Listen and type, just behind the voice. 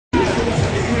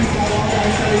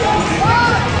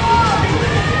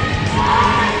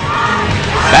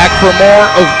Back for more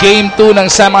of Game 2 ng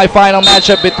semifinal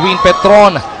matchup between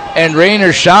Petron and Rain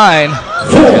or Shine.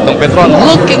 Itong Petron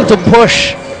looking to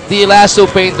push the Elasto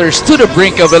Painters to the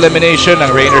brink of elimination.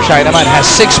 Ang Rain or Shine naman has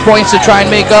 6 points to try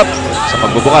and make up sa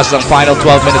pagbubukas ng final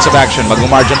 12 minutes of action.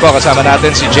 Mag-margin po kasama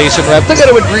natin si Jason Webb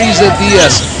together with Riza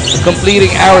Diaz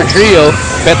completing our trio.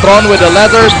 Petron with a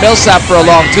leather, Millsap for a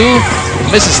long two.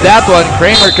 Misses that one.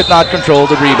 Kramer could not control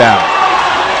the rebound.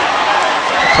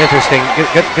 It's interesting.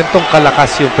 Gantong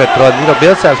kalakas yung Petron. You know,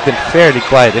 Millsap's been fairly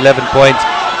quiet, 11 points,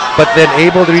 but then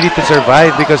able really to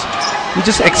survive because you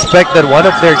just expect that one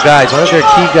of their guys, one of their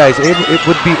key guys, it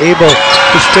would be able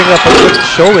to string up a good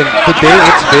showing. Today,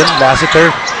 it's been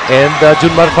Lassiter and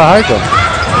Junmar Fajardo.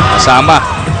 Kasama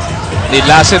ni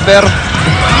Lassiter,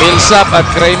 Millsap at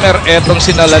Kramer, etong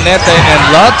sina Lanete and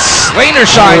Lutz. Rain or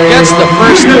Shine gets the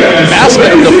first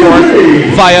basket of the fourth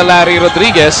via Larry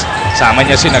Rodriguez. Sama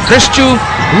niya sina Christiu,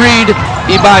 Reed,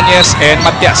 Ibanez, and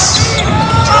Matias.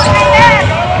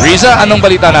 Riza, anong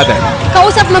balita natin?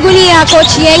 Kausap maguli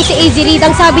Coach Yeng si AZ Reed.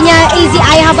 Ang sabi niya, AZ,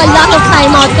 I have a lot of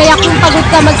timeout. Kaya kung pagod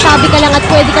ka, magsabi ka lang at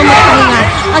pwede kang magpahinga.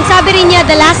 Ang sabi rin niya,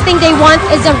 the last thing they want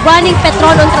is a running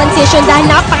Petron on transition dahil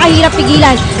napakahirap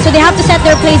pigilan. So they have to set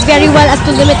their plays very well as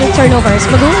to limit their turnovers.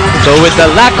 Magu? So with the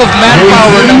lack of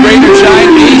manpower ng Rain or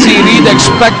Shine, AZ Reed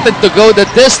expected to go the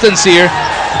distance here.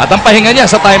 At ang pahinga niya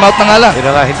sa timeout na nga lang. You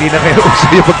know nga, hindi na kayo uso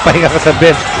yung magpahinga ka sa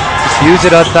bench. Just use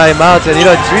it on timeouts. And you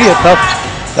know, it's really a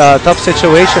tough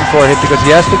situation for him because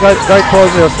he has to guard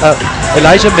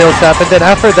Elijah Millsap, and then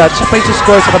after that, siya pa yung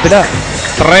score sa kabila.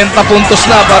 30 puntos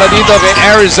na para dito kay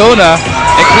Arizona,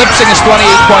 eclipsing his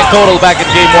 28-point total back in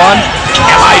Game 1.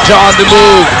 Elijah on the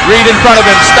move, Reed in front of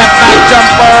him, step back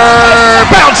jumper,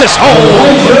 bounces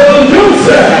home!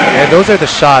 And those are the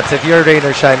shots. If you're Rain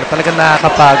or Shine, talagang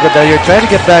nakakapagod. You're trying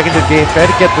to get back into the game, trying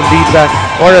to get the lead back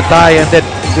or a tie, and then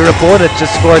your opponent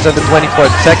just scores on the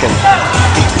 24th second.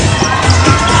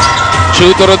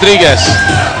 Chuto Rodriguez.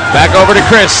 Back over to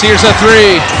Chris. Here's a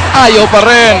three. Ayaw pa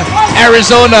rin.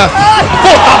 Arizona.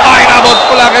 Puta pa inabot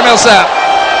pula kay Millsap.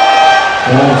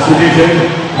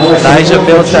 Elijah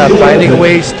Millsap finding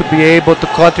ways to be able to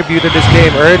contribute to this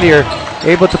game earlier.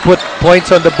 Able to put points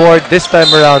on the board this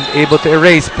time around. Able to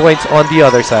erase points on the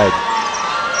other side.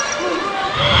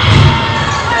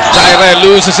 Jaire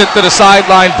loses it to the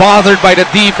sideline, bothered by the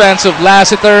defense of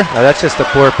Lassiter. Now that's just a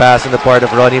poor pass on the part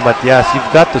of Ronnie Matias. You've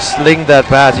got to sling that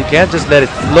pass. You can't just let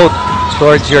it float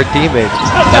towards your teammates.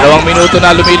 2 minuto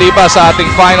na lumilipas sa ating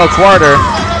final quarter.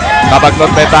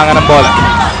 Kabagnot may tangan ng bola.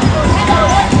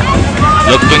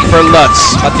 Looking for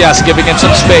Lutz. Matias giving him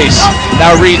some space.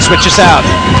 Now Reed switches out.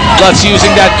 Lutz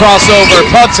using that crossover.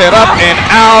 Puts it up and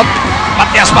out.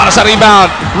 Matias para sa rebound.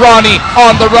 Ronnie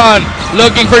on the run.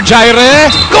 Looking for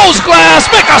Jaire. Goes glass.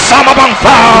 May kasama bang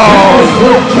foul?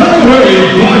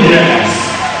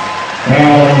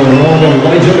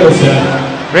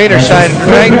 Rain or Shine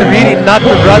trying to really not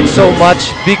to run so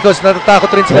much because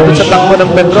natatakot rin sila dun sa takbo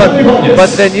ng Petron.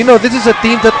 But then, you know, this is a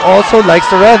team that also likes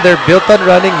to run. They're built on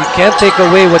running. You can't take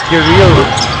away what your real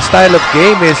style of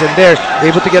game is, and they're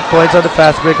able to get points on the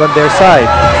fast break on their side.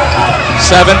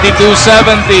 72-70.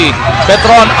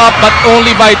 Petron up but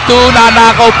only by 2.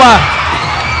 Nanakaw pa.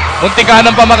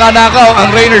 Muntikanan pa makanakaw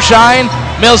ang Rain or Shine.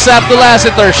 Millsap to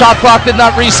Lassiter. Shot clock did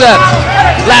not reset.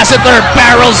 Lassiter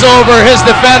barrels over his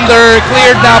defender.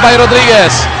 Cleared now by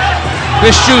Rodriguez.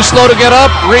 Christiu slow to get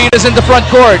up. Reed is in the front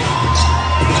court.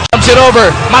 Jumps it over.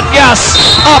 Matias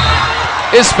up.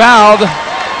 Is fouled.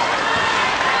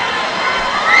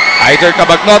 Either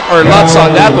Kabagnot or Lutz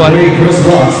on that one.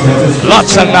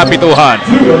 Lutz ang napituhan.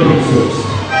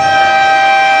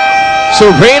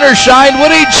 So Rain or Shine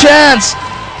with a chance.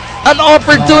 An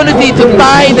opportunity to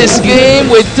tie this game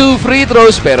with 2 free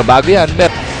throws. Pero bago yan,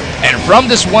 and from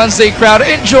this Wednesday crowd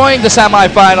enjoying the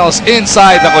semifinals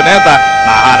inside the Cuneta,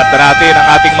 mahanap na natin ang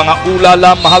ating mga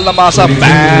ulalam, mahal na masa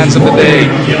fans of the day.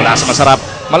 Mula sa masarap,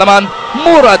 malaman,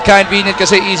 mura at convenient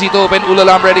kasi easy to open,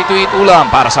 ulalam, ready to eat ulam.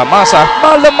 Para sa masa,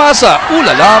 mahal na masa,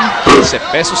 ulalam,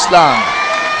 15 pesos lang.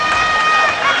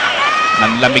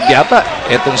 Nanlamig yata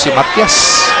itong si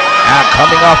Matias.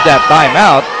 Coming off that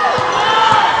timeout,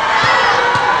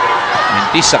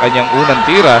 mintis sa kanyang unang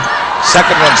tira.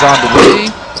 Second one's on the way.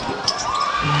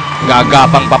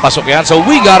 Gagapang papasok yan. So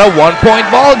we got a 1-point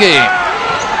ball game.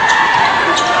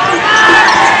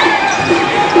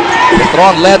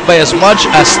 Petron led by as much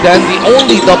as 10, the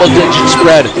only double-digit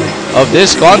spread of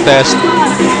this contest.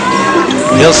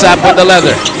 Millsap with the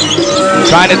leather.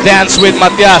 Trying to dance with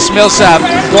Matias. Millsap,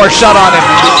 door shot on him.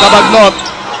 Kabagnot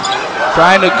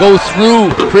trying to go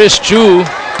through Chris Chu.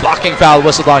 Blocking foul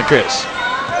whistled on Chris.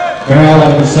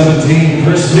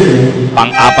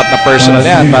 Pang-apat na personal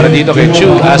yan para dito kay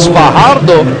Chu as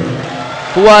Fajardo,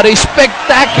 who had a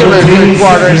spectacular third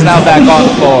quarter, is now back on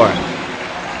the floor.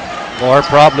 More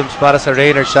problems para sa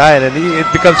Rain or Shine, and it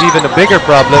becomes even a bigger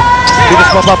problem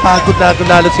because mapapagod na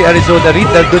lalo si Arizona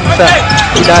Rita dun sa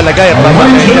ilalagay at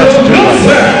mamatay niya sa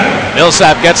Junior.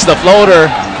 Millsap gets the floater.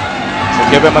 So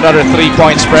give him another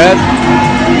 3-point spread.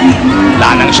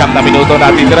 Wala nang 9 na minuto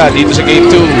natitira dito sa Game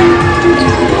 2.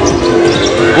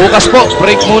 Bukas po,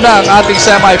 break muna ang ating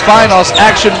semifinals.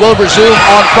 Action will resume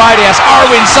on Friday as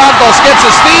Arwin Santos gets a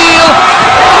steal.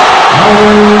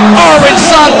 Arwin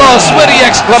Santos with the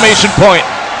exclamation point.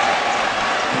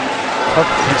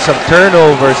 Some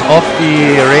turnovers off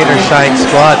the Rain or Shine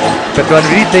squad. Petron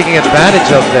really taking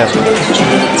advantage of them.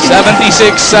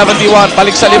 76-71.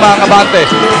 Balik sa 5 ang abante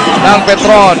ng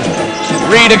Petron.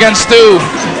 Reed against 2.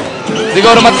 They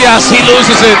go to Matias. He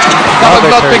loses it.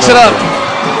 Kapag picks it up.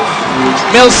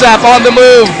 Millsap on the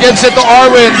move. Gives it to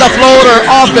Arwin. The floater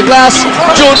off the glass.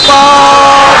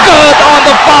 Junmar. Good on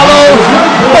the follow.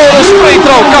 Bonus free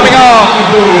throw coming off.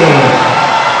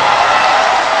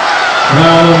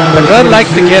 Petron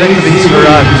likes to get into these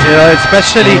runs,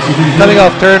 especially coming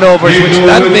off turnovers, which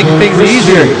that make things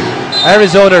easier.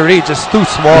 Arizona Reed just too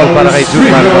small para kay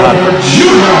Junmar.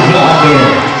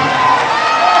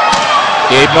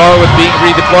 Gabe Norwood being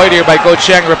redeployed here by Coach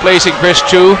Cheng, replacing Chris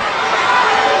Chu.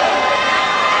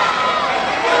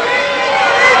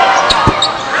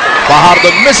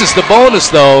 Fajardo misses the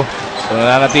bonus though. So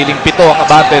nananatiling 7 ang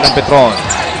abante ng Petron.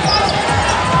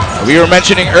 We were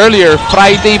mentioning earlier,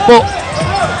 Friday po,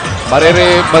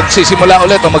 magsisimula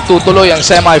ulit o magtutuloy ang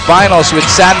semifinals with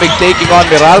Sanmig taking on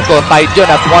Meralco. Tied yun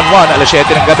at 1-1, alas 7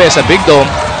 ng gabi sa Big Dome.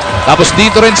 Tapos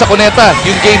dito rin sa Cuneta,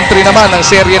 yung Game 3 naman ng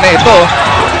serye na ito,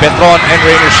 Petron and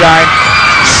Rain or Shine,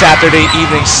 Saturday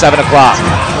evening, 7 o'clock.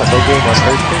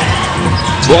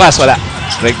 Bukas wala.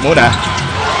 Break muna.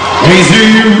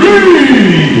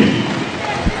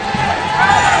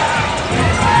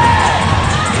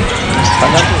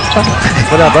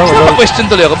 Wala ba? Question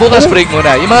tuloy ako. Bukas break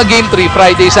muna. Yung mga Game 3,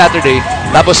 Friday, Saturday,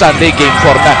 tapos Sunday, Game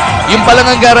 4 na. Yung palang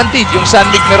ang guaranteed, yung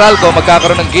Sanmig Meralco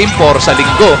magkakaroon ng Game 4 sa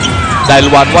linggo dahil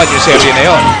 1-1 yung serye na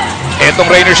yon.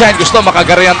 Etong Rain or Shine gusto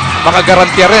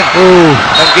makagarantiya rin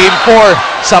ng Game 4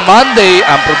 sa Monday.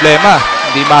 Ang problema,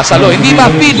 hindi masalo, hindi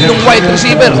ma-feed ng wide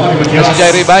receiver kasi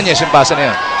Jairo Ibanez yung pasa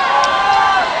na yun.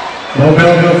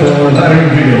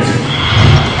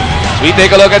 We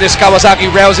take a look at this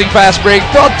Kawasaki rousing fast break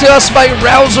brought to us by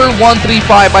Rouser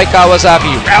 135 by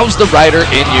Kawasaki. Rouse the rider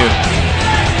in you.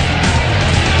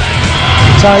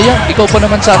 Sayang, ikaw pa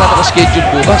naman sana nakaschedule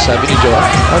bukas, sabi ni Joe.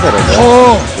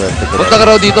 Oo. Punta ka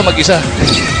raw dito mag-isa.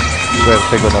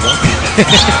 Swerte ko naman.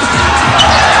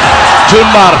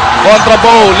 Junmar, kontra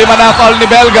Bo, 5 na foul ni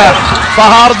Belga.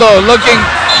 Fajardo looking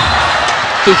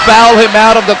to foul him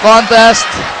out of the contest.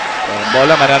 Ang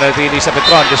bola mananatili sa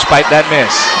Petron despite that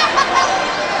miss.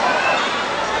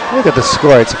 Look at the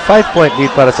score. It's a 5-point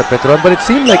lead para sa Petron, but it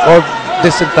seemed like all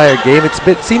this entire game, it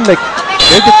seemed like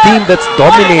they're the team that's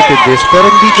dominated this, pero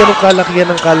hindi ganun kalakihan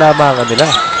ng kalamangan nila.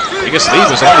 Biggest lead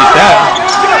was only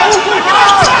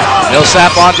 10.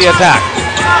 Millsap on the attack.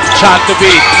 Shot to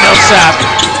beat. Millsap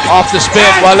off the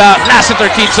spin. Wala. Lassiter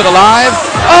keeps it alive.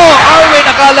 Oh, Arwin,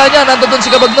 akala niya nandun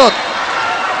si Kabagnot.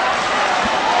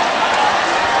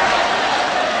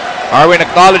 Arwin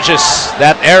acknowledges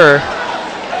that error.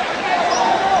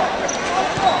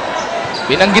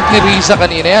 Binanggit ni Riza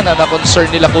kanina yan na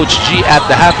concern nila Coach G at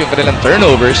the half yung kanilang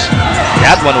turnovers.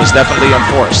 That one was definitely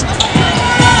unforced.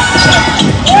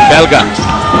 Belga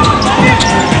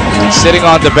sitting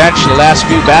on the bench the last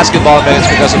few basketball minutes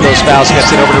because of those fouls.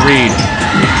 Gets it over to Reed.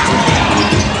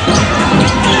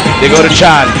 They go to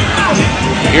Chan.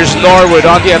 Here's Norwood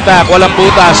on the attack. Walang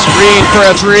butas. Reed for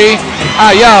a 3.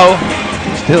 Ayaw.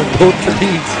 Still both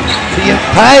leads the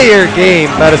entire game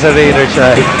para sa Rain or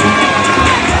Shine.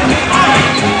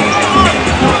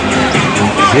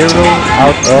 0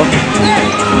 out of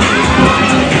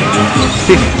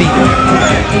 50.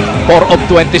 4 of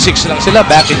 26 lang sila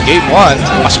back in Game 1.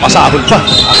 Mas masahol pa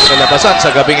ang nalabasan sa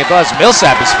gabing ito as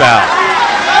Millsap is fouled.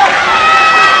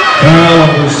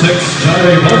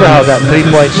 Remember how that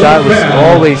 3-point shot was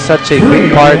always such a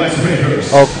big part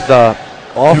of the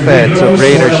offense of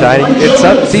Rain or Shine. It's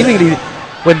seemingly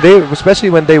especially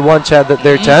when they won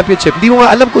their championship, hindi mo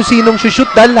nga alam kung sinong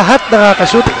shoot dahil lahat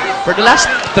nakaka-shoot. For the last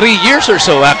 3 years or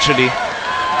so actually,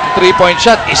 3-point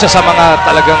shot, isa sa mga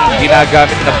talagang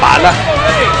ginagamit na bala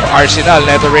Arsenal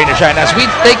na ito Rain or Shine. As we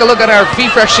take a look at our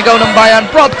V-Fresh Sigaw ng Bayan,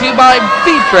 brought to you by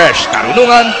V-Fresh.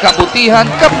 Karunungan, kabutihan,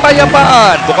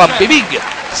 kapayapaan, bukang bibig,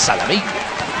 sa lamig.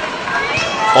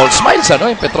 all smiles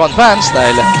yung Petron fans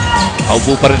dahil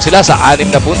paupo pa rin sila sa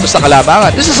 6 na puntos sa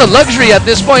kalamangan. This is a luxury at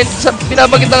this point.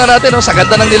 Pinabagita nga natin, sa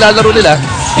ganda ng nilalaro nila,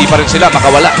 di pa rin sila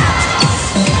makawala.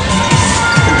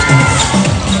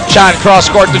 Chan cross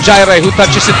court to Jaire who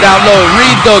touches it down low.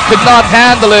 Reed though could not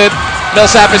handle it.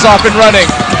 Millsap is off and running.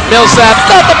 Millsap,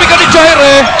 tatapikan ni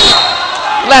Jaire.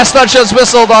 Last touch is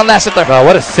whistled on Lassiter. Wow,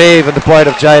 what a save on the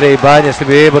part of Jaire Ibanez to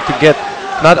be able to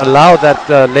not allow that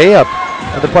layup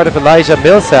on the part of Elijah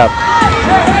Millsap.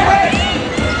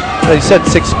 Well, you said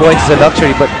 6 points is a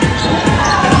luxury, but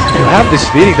you have this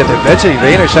feeling that eventually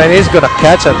Rain or Shine is going to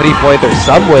catch a 3-pointer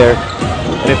somewhere.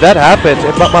 And if that happens,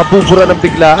 mabubura ng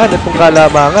biglaan itong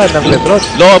kalamangan ng Petron.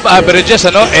 Low of averages,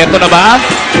 Eto na ba?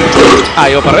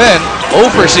 Ayaw pa rin. 0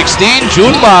 for 16,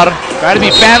 Junmar. Trying to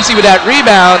be fancy with that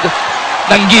rebound.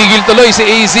 Nanggigil tuloy si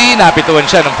AZ. Napituan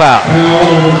siya ng foul.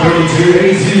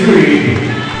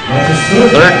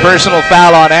 Third personal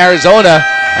foul on Arizona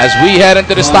as we head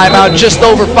into this timeout. Just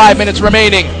over 5 minutes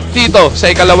remaining dito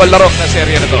sa ikalawang laro na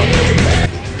serye na to.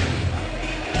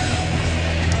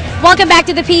 Welcome back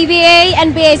to the PBA.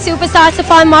 NBA superstar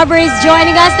Stefan Marbury is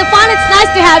joining us. Stefan, it's nice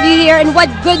to have you here, and what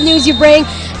good news you bring,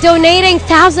 donating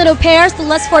thousands of pairs to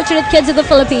less fortunate kids of the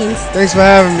Philippines. Thanks for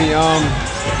having me.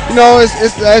 You know, it's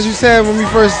as you said when we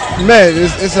first met,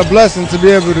 it's a blessing to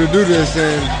be able to do this,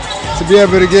 and to be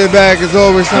able to give back is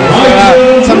always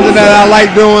something that I like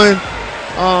doing.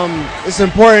 It's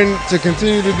important to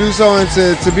continue to do so, and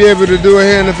to be able to do it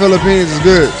here in the Philippines is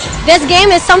good. This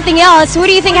game is something else. Who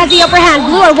do you think has the upper hand,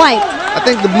 blue or white? I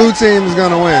think the blue team is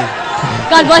going to win.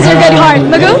 God bless your good heart.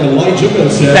 Magoo?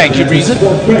 Thank you, Reason.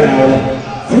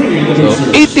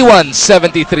 So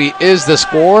 81-73 is the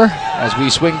score as we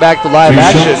swing back to live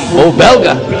action. Bo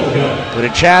Belga with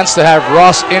a chance to have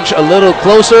Ross inch a little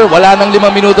closer. Wala nang 5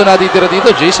 minuto na ditira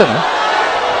dito, Jason.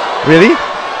 Really?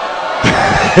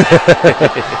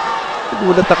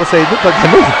 Nagulat ako sa inyo pag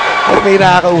pag may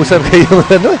nakakausap kayo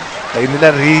kayo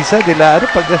nila Risa, nila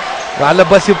pag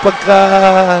malabas yung pagka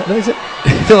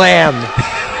ito I am.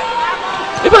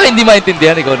 Baka hindi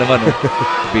maintindihan, ikaw naman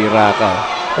bira ka.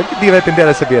 Pag hindi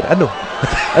maintindihan sabihin, ano?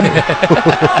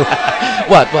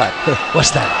 What?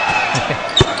 What's that?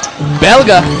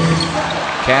 Belga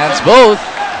cans both.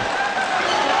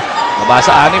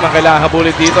 Mabasa 6 ang kailangan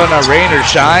habulin dito na rain or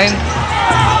shine.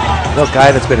 No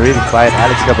guy that's been really quiet,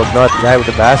 Alex Cabagnot, guy with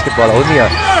the basketball. Only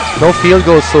no field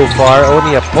goals so far,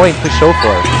 only a point to show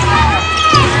for.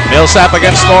 Millsap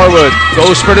against Norwood,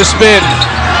 goes for the spin.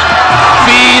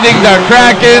 Feeding the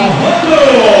Kraken.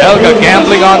 Belga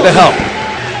gambling on the help.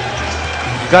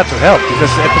 Got to help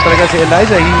because ito talaga si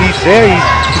Elijah, he's there,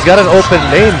 he's got an open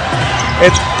lane.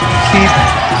 And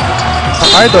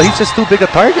Fajardo, he's just too big a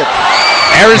target.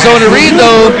 Arizona Reed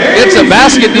though, it's a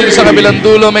basket dito sa kabilang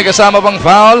dulo, may kasama pang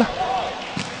foul.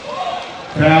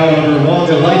 Foul number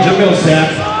 1, Elijah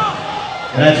Millsap.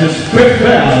 That's his 5th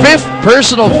foul. 5th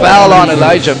personal foul on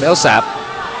Elijah Millsap.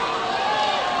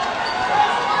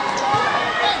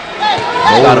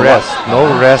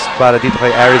 No rest para dito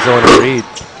kay Arizona Reed.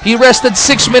 He rested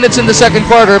 6 minutes in the second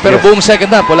quarter, pero buong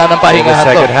second half, wala nang pahingahan.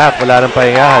 Second half, wala nang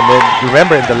pahingahan. Then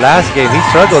remember in the last game, he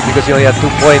struggled because he only had 2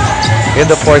 points in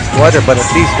the fourth quarter. But at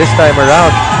least this time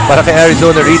around, para kay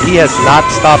Arizona Reed, he has not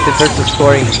stopped in terms of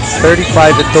scoring.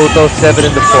 35 in total, 7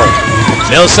 in the fourth.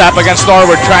 Millsap against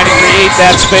Norwood, trying to create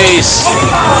that space.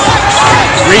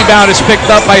 Rebound is picked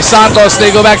up by Santos.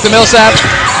 They go back to Millsap.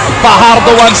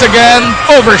 Fajardo once again.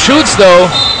 Overshoots though.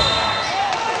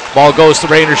 Ball goes to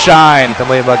Rain or Shine. Kita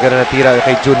mo yung maganda na tira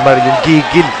kay Junmar, yung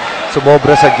gigil.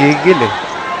 Sumobra sa gigil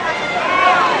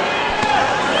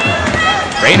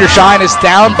Rain or Shine is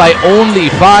down by only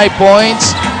 5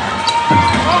 points.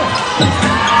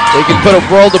 They can put a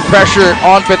world of pressure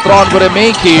on Petron with a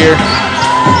make here.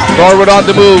 Norwood on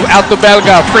the move, out to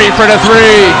Belga, free for the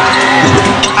 3.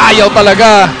 Ayaw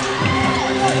talaga.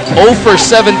 0 for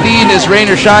 17 is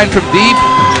Rain or Shine from deep.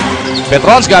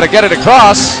 Petron's got to get it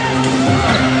across.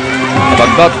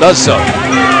 Bagnot does so.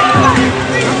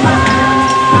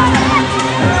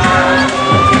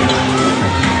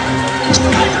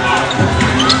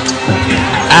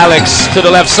 Alex to the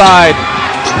left side.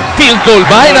 Field goal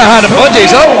by nahanap mo,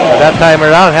 Jason. That time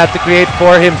around, had to create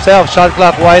for himself. Shot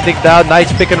clock winding down.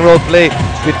 Nice pick and roll play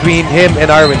between him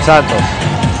and Arwin Santos.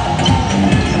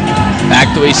 Back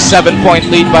to a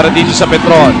 7-point lead para dito sa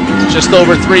Petron. Just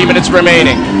over 3 minutes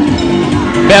remaining.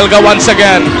 Belga once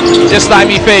again. This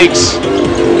time he fakes.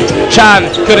 Chan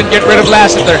couldn't get rid of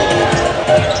Lassiter.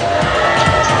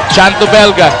 Chan to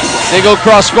Belga. They go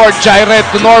cross court. Jaire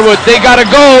to Norwood. They gotta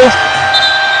go.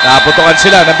 Naputukan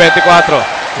sila ng 24.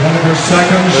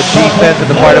 Good defense on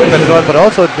the part of Petron, but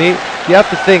also you have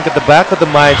to think at the back of the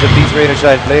minds of these Rain or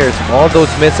Shine players, all those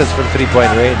misses from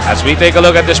 3-point range. As we take a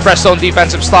look at this Prestone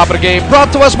defensive stopper game,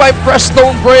 brought to us by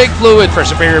Prestone Brake Fluid for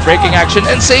superior braking action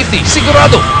and safety.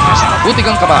 Sigurado, nasa mabuti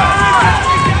kang kamay.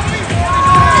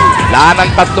 Wala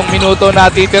ng 3 minuto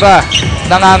natitira.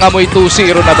 Nangangamoy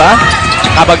 2-0 na ba?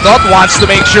 Cabagnot wants to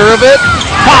make sure of it.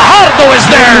 Fajardo is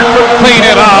there to clean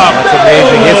it up. That's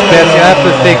amazing. His best, you have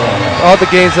to think, all the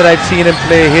games that I've seen him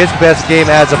play, his best game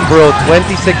as a pro,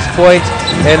 26 points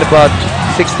and about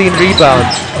 16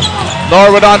 rebounds.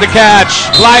 Norwood on the catch,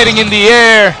 gliding in the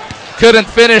air. Couldn't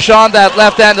finish on that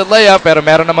left-handed layup, pero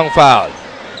meron namang foul.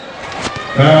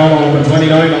 Foul number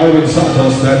 29, Alvin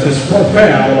Santos. That's his 4th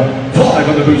foul. 5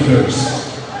 on the boosters.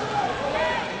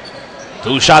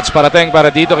 2 shots parating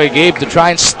para dito kay Gabe to try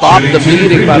and stop the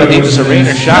bleeding para dito sa Rain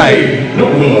or Shine.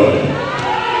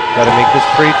 Got to make this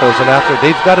free throws, and after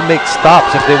they've got to make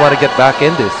stops if they want to get back in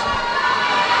this.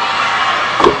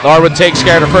 Norwood takes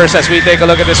care of first as we take a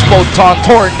look at this Photon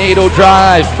Tornado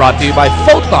Drive, brought to you by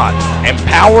Photon.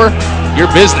 Empower your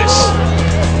business.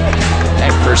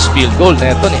 Ang first field goal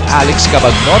na ito ni Alex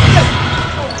Cabagnot.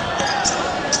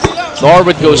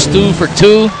 Norwood goes 2 for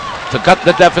 2 to cut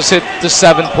the deficit to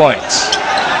 7 points.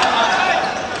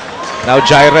 Now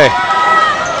Jaire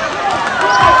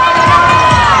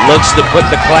looks to put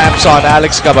the clamps on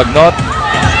Alex Cabagnot.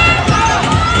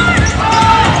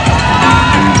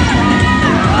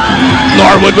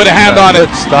 Norwood with a hand on it.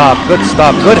 Good stop, good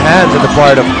stop. Good hands on the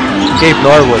part of Gabe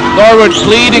Norwood. Norwood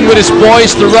pleading with his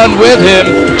boys to run with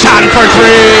him. Chan for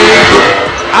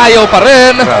 3. Ayaw pa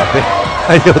rin. Grabe.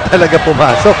 Ayaw talaga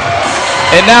pumasok.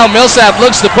 And now Millsap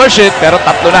looks to push it, pero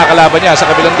 3 na kalaban niya sa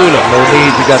kabilang dulo. No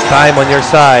need, you got time on your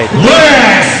side.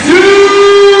 Last 2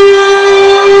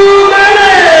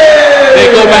 minutes!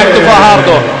 They go back to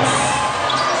Fajardo.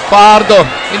 Fajardo,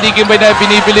 hindi na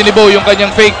binibili ni Bo yung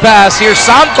kanyang fake pass. Here's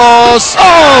Santos.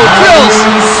 Oh, drills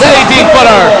the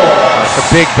 18-footer. It's a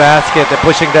big basket. They're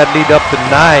pushing that lead up to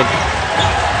 9.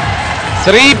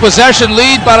 3-possession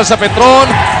lead para sa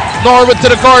Petron. Norwood to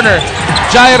the corner.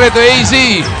 Jaire to AZ.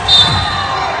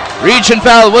 Reach and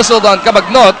foul whistled on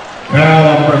Cabagnot.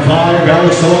 Foul number 5,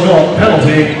 Alex Cabagnot,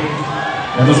 penalty.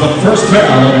 That was the first foul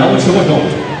on Alex Cabagnot.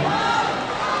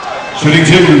 Shooting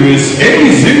 2 is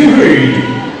AZ Reed.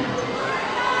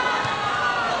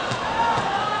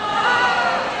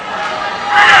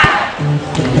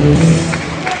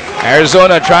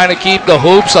 Arizona trying to keep the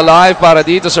hopes alive para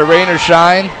dito sa Rain or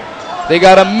Shine. They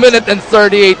got 1 minute and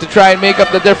 38 to try and make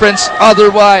up the difference.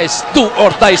 Otherwise, do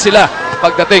or die sila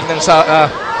pagdating ng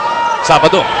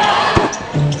Sabado.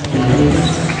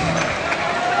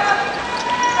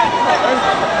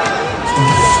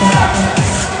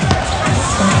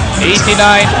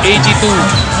 (89-82).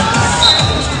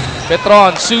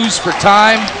 Petron sues for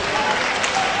time.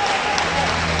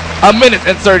 1 minute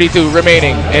and 32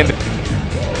 remaining in the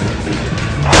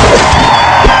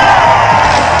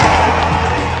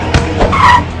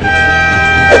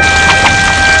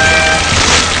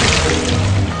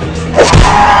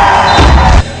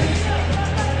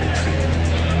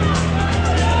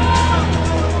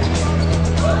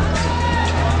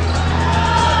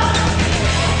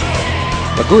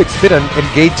It's been an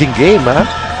engaging game, ha?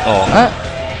 Oo nga.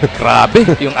 Grabe,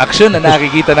 yung action na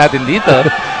nakikita natin dito.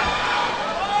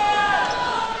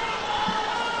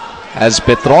 As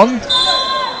Petron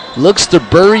looks to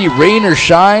bury Rain or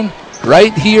Shine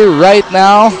right here, right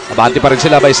now. Abante pa rin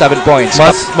sila by 7 points.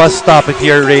 Must stop if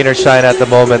you're Rain or Shine at the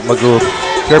moment, Magoo.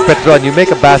 If you're Petron, you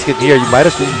make a basket here, you might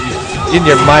as well, in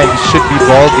your mind, it should be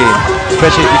ball game.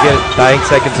 Especially if you get dying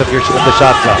seconds of the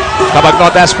shot clock.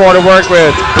 Cabagnot has 4 to work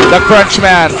with. The crunch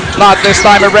man, not this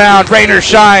time around. Rain or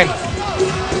Shine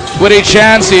with a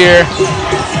chance here.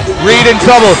 Reed in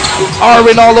trouble.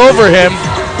 Arwin all over him.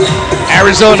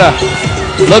 Arizona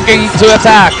looking to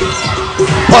attack.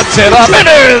 Puts it up and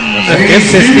in.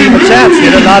 Gives his team a chance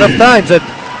in a lot of times. At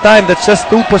time, that's just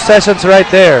 2 possessions right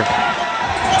there.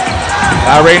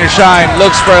 Now Rain or Shine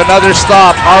looks for another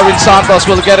stop. Arwin Santos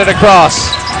will get it across.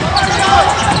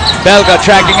 Belga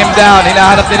tracking him down.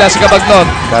 Hinahanap nila si Cabagnot.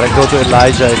 Gotta go to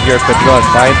Elijah if you're Petron.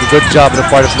 Find a good job on the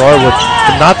part of Norwood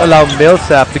to not allow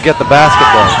Millsap to get the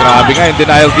basketball. Grabe nga yung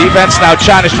denial defense. Now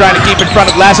Chan is trying to keep in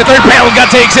front of Lassiter. Belga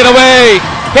takes it away.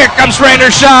 Here comes Rain or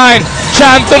Shine.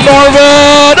 Chan to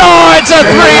Norwood. Oh, it's a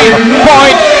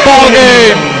 3-point ball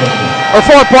game. Or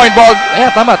 4-point ball.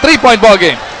 Yeah, tama. 3-point ball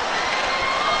game.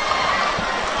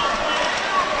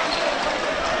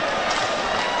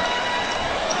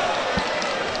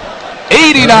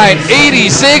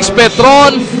 (89-86).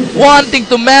 Petron wanting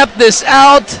to map this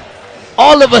out.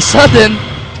 All of a sudden,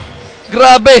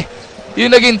 grabe,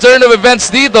 yung naging turn of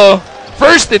events dito.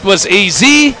 First it was AZ,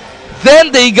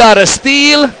 Then they got a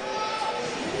steal.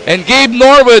 And Gabe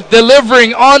Norwood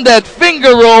delivering on that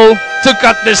finger roll to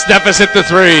cut this deficit to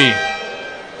 3.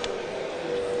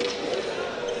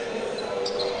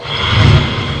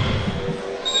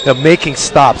 Making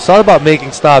stops. It's all about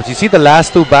making stops. You see the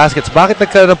last 2 baskets. Bakit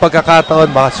nagkaroon ng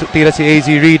pagkakataon? Makatira si AZ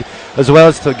Reed as well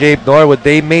as to Gabe Norwood.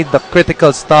 They made the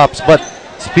critical stops. But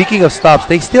speaking of stops,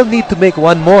 they still need to make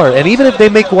one more. And even if they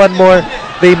make one more,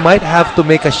 they might have to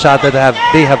make a shot that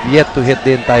they have yet to hit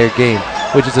the entire game,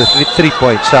 which is a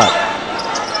 3-point shot.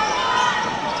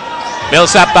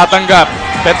 Millsap tatanggap.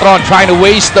 Petron trying to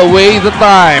waste away the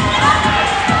time.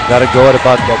 Gotta go at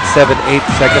about that 7-8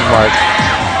 second mark.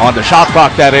 On the shot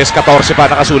clock, that is 14 pa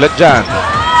nakasulat dyan.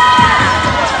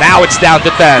 Now it's down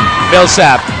to 10.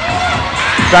 Millsap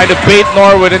trying to bait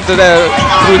Norwood through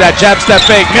that jab step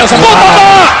fake. Millsap.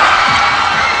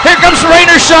 Here comes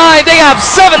Rainer Shine. They have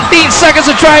 17 seconds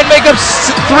to try and make up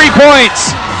 3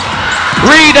 points.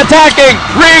 Reed attacking.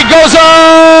 Reed goes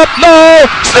up. No.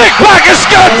 Stick back is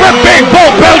good for Big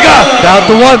Bull Belga. Down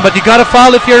to 1, but you gotta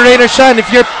foul if you're Rainer Shine. If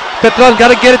you're Petron,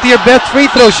 gotta get it to your best free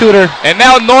throw shooter. And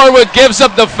now Norwood gives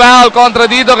up the foul kontra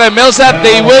dito kay Millsap.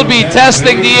 They will be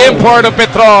testing the import of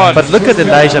Petron. But look at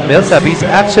Elijah Millsap. He's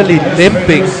actually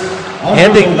limping,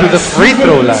 heading to the free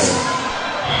throw line.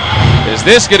 Is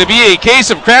this going to be a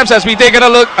case of cramps as we take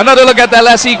another look at that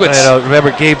last sequence? I know, remember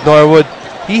Gabe Norwood,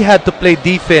 he had to play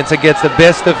defense against the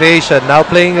best of Asia. Now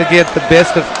playing against the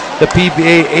best of the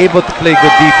PBA, able to play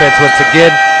good defense once again.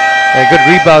 And good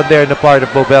rebound there in the part of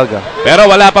Bobelga. Pero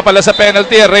wala pa pala sa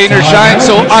penalty, Rainer Shine,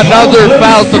 so another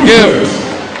foul to give.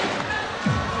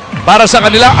 Para sa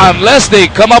kanila, unless they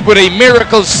come up with a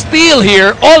miracle steal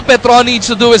here, all Petron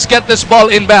needs to do is get this ball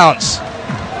inbounds.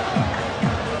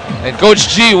 And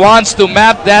Coach G wants to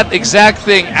map that exact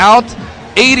thing out.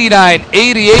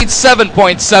 89-88,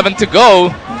 7.7 to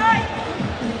go.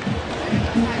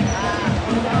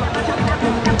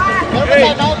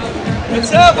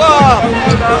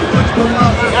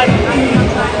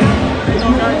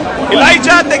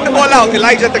 Elijah, take the ball out.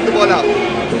 Elijah, take the ball out.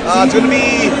 It's going to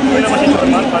be...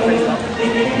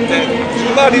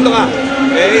 Suba, dito ka.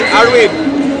 Okay, Arwin.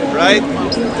 Right?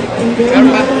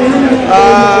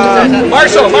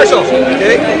 Marshall.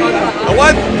 Okay? I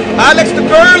want Alex the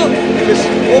girl. Just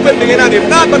open, bigyan natin. If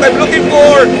not, but I'm looking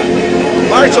for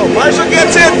Marshall. Marshall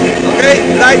gets it. Okay?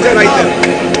 Elijah right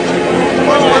there.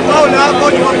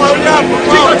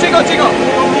 Chico.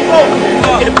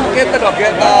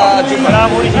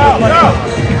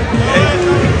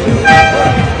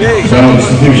 Sound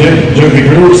substitution, Joby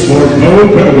Cruz for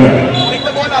Mo Belga.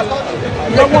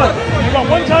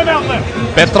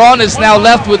 Petron is now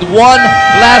left with one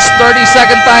last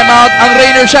 30-second timeout. Ang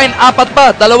Rainer Shine, 4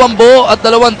 pa. 2 buo at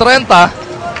 2:30.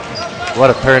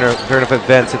 What a turn of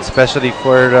events, especially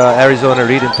for Arizona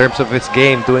Reed in terms of his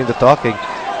game, doing the talking.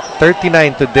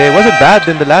 39 today. Wasn't bad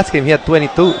in the last game. He had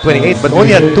 28, but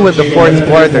only had 2 in the fourth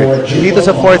quarter. Dito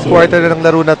sa fourth quarter ng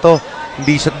laro na to,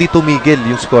 hindi tumigil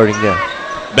yung scoring niya.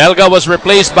 Belga was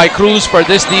replaced by Cruz for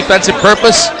this defensive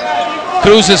purpose.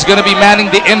 Cruz is going to be manning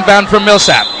the inbound from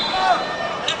Millsap.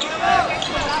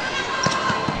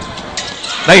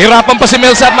 Nahihirapan pa si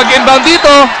Millsap mag-inbound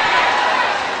dito.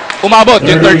 Umabot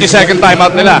yung 30-second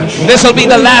timeout nila. This will be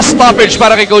the last stoppage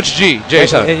para kay Coach G.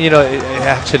 Jason. And you know, it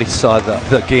actually saw the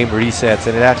game resets,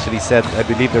 and it actually said, I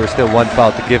believe there was still 1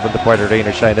 foul to give on the part of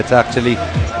Rainer Shine. That's actually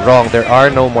wrong. There are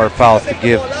no more fouls to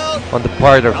give on the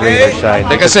part of Rainer Shine.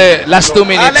 Kasi last 2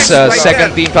 minutes,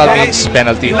 second team foul means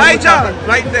penalty. Elijah,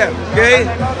 right there. Okay?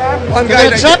 One guy.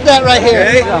 You're gonna trap that right here.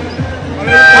 Okay?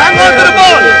 Hang on to the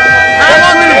ball. Hang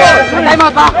on to the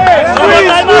ball.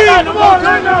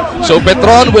 So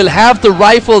Petron will have to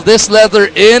rifle this leather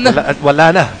in.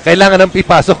 Wala na. Kailangan nang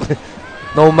ipasok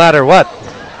no matter what.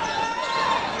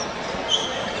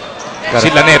 Si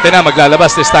Lanete na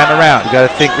maglalabas this time around. You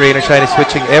gotta think Rainer Shine is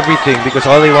switching everything because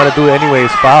all they want to do anyway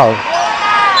is foul.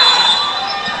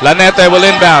 Lanete will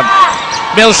inbound.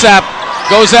 Millsap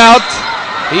goes out.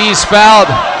 He's fouled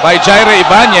by Jaire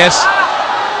Ibanez.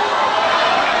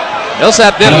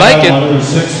 Millsap didn't like it.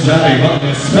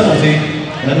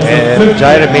 And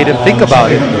Jaire made him think about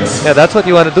it. Yeah, that's what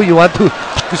you want to do. You want to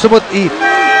gusto mo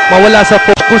mawala sa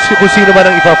focus kung sino man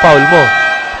ang ipa-foul mo.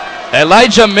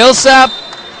 Elijah Millsap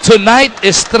tonight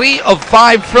is 3 of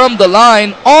 5 from the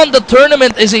line. On the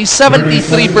tournament is a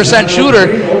 73% shooter.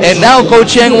 And now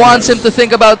Coach Yang wants him to think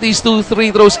about these 2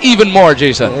 free throws even more,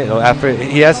 Jason. You know, after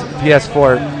he has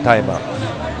 4 timeouts.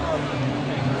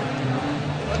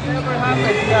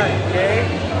 Okay,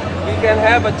 he can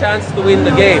have a chance to win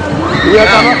the game. Yeah.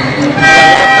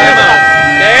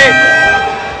 Okay,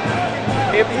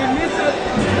 if he misses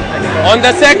on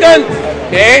the second,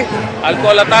 okay, I'll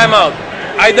call a timeout.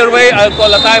 Either way, I'll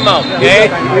call a timeout. Okay?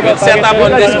 We'll set up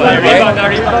on this one. Okay?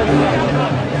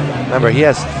 Remember, he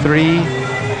has 3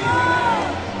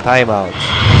 timeouts.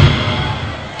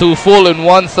 2 full and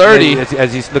 1:30.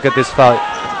 As you look at this foul,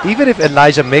 even if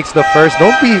Elijah makes the first,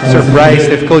 don't be surprised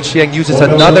if Coach Chiang uses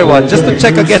another one just to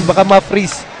check again. Baka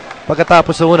ma-freeze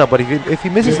pagkatapos sa una. But if he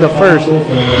misses the first,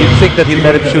 you'd think that he'll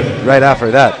let him shoot right after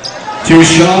that. 2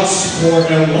 shots for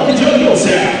Elijah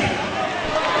Millsap.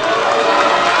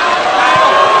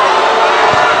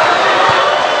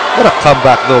 What a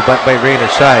comeback though by Rain or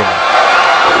Shine.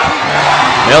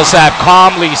 Millsap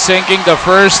calmly sinking the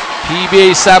first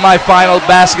PBA semifinal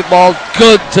basketball.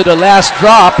 Good to the last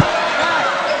drop.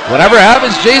 Whatever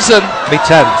happens, Jason, May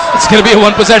chance. it's going to be a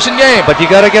 1-possession game. But you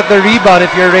gotta get the rebound if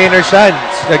you're Rain or Shine.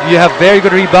 Like, you have very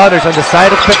good rebounders on the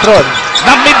side of Petron.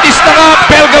 Namintis na nga,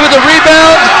 Belga with the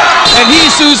rebound. And he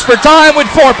sues for time with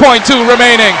 4.2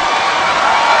 remaining.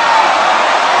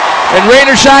 And Rain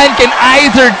or Shine can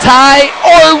either tie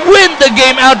or win the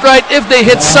game outright if they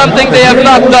hit something they have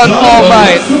not done all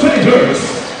night.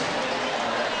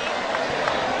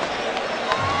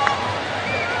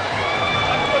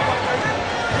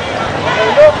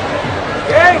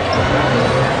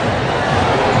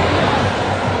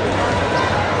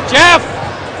 Jeff!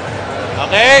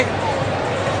 Okay?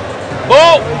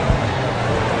 Bo!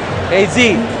 AZ,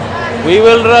 we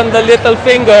will run the little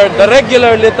finger, the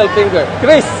regular little finger.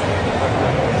 Chris!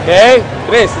 Okay?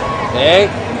 Chris. Okay?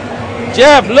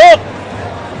 Jeff, look!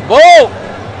 Bo!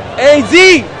 AZ!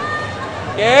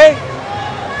 Okay?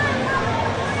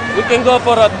 We can go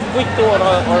for a quick 2 or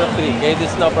a 3. Okay? This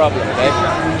is no problem. Okay?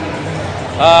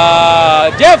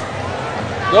 Jeff!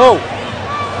 Go!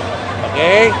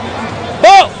 Okay?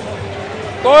 Bo!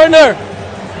 Corner!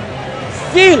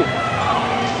 Steal!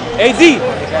 AZ!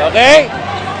 Okay?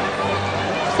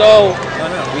 So,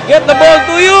 we get the ball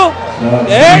to you.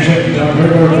 Okay?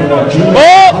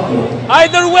 Bo!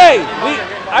 Either way!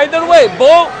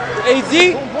 Bo! AZ!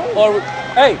 Or...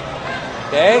 Hey!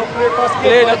 Okay?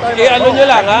 Clear na, ano nyo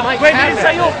lang, ha?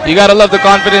 You gotta love the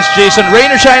confidence, Jason.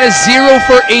 Rain or Shine is 0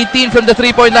 for 18 from the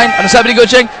 3-point line. Ano sabi ni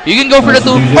Coach Cheng? You can go for the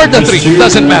 2 or the 3.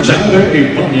 Doesn't matter.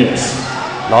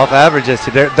 Law of averages.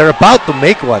 They're about to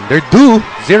make one. They're due.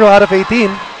 0 out of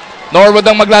 18. Norwood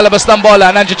ang maglalabas ng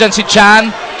bola. Nandiyan dyan si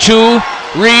Chan, Chu,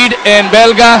 Reed, and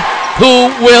Belga.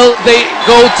 Who will they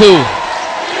go to?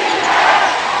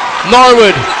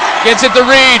 Norwood gets it to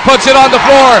Reed, puts it on the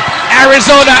floor.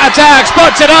 Arizona attacks,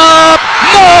 puts it up.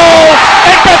 No!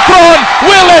 And Petron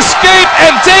will escape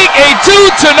and take a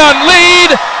 2-0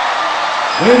 lead.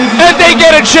 And they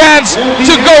get a chance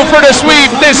to go for the sweep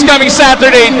this coming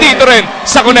Saturday dito rin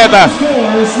sa Cuneta.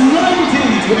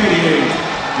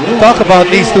 Talk about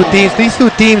these two teams. These two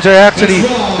teams are actually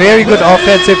very good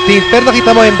offensive teams. Pero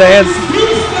nakita mo in the end,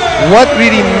 what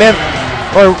really meant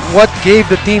or what gave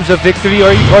the teams a victory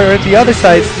or the other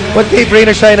side, what gave Rain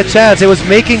or Shine a chance? It was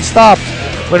making stops.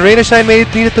 When Rain or Shine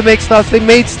needed to make stops, they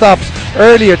made stops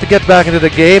earlier to get back into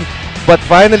the game. But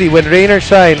finally, when Rain or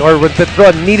Shine or when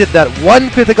Petron needed that one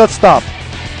critical stop,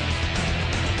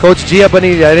 Coach Gia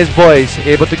Bonilla and his boys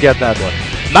able to get that one.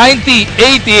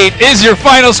 90-88 is your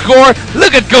final score.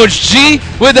 Look at Coach G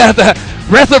with that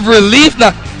breath of relief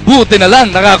na buti na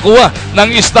lang nakakuha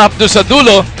ng stop do sa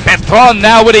dulo. Petron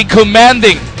now with a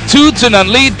commanding 2-0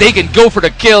 lead. They can go for the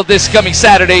kill this coming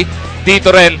Saturday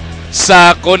dito rin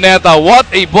sa Cuneta.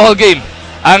 What a ball game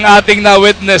ang ating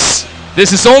na-witness.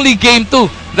 This is only game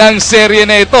 2 ng serye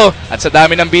na ito. At sa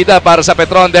dami ng bida para sa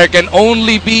Petron, there can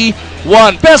only be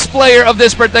one. Best player of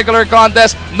this particular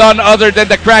contest, none other than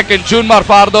the Kraken, Junmar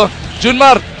Fardo.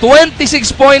 Junmar,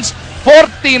 26 points,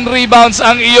 14 rebounds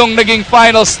ang iyong naging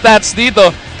final stats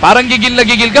dito. Parang gigil na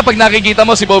gigil ka pag nakikita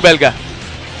mo si Bo Belga.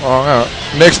 Oo nga.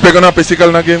 Na-expect ko na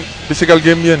physical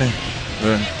game yun eh.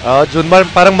 Junmar,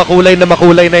 parang makulay na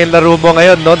yung laro mo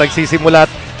ngayon, no?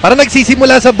 Parang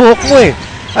nagsisimula sa buhok mo eh.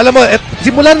 Alam mo,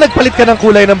 simulan nagpalit ka ng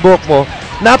kulay ng buhok mo,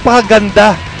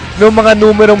 napakaganda ng mga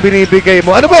numerong binibigay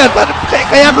mo. Ano ba yan?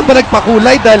 Kaya ka ba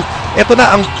nagpakulay? Dahil ito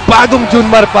na ang bagong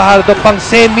Junmar Fajardo, pang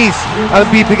semis ang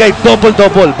bibigay.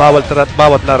 Double-double,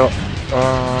 bawat laro.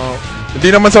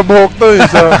 Hindi naman sa buhok to eh.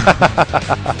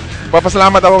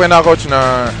 Papasalamat ako kay na-coach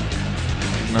na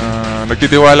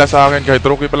nagtitiwala sa akin kahit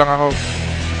rookie pa lang ako.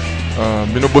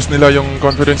 Binuboost nila yung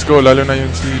confidence ko, lalo na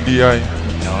yung si DI.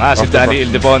 Ano nga, si Danny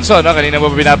Ildefonso, no? Kanina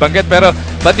mo binabanggit. Pero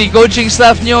pati coaching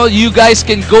staff nyo, you guys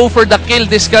can go for the kill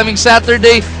this coming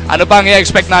Saturday. Ano pa ang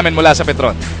i-expect namin mula sa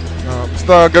Petron?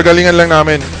 Basta gagalingan lang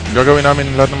namin. Gagawin namin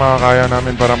lahat ng makakaya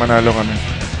namin para manalo kami.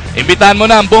 Imbitahan mo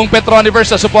na ang buong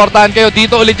Petroniverse na suportahan kayo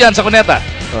dito ulit yan sa Cuneta.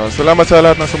 Salamat sa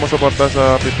lahat ng sumusuporta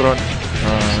sa Petron.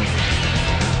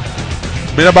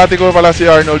 Binabati ko pala si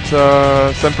Arnold sa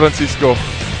San Francisco.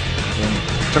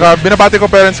 Tsaka binabati ko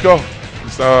parents ko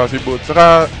sa Cebu.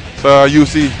 Tsaka sa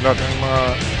UC, lahat ng mga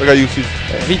taga-UC.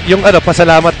 Yung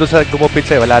pasalamat doon sa gumupit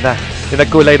sa'yo, wala na. Yung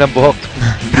nagkulay ng buhok.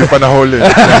 Hindi pa nahuli.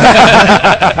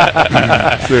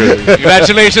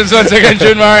 Congratulations once again,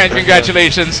 Junmar, and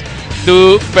congratulations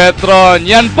to Petron.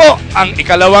 Yan po ang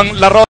ikalawang laro.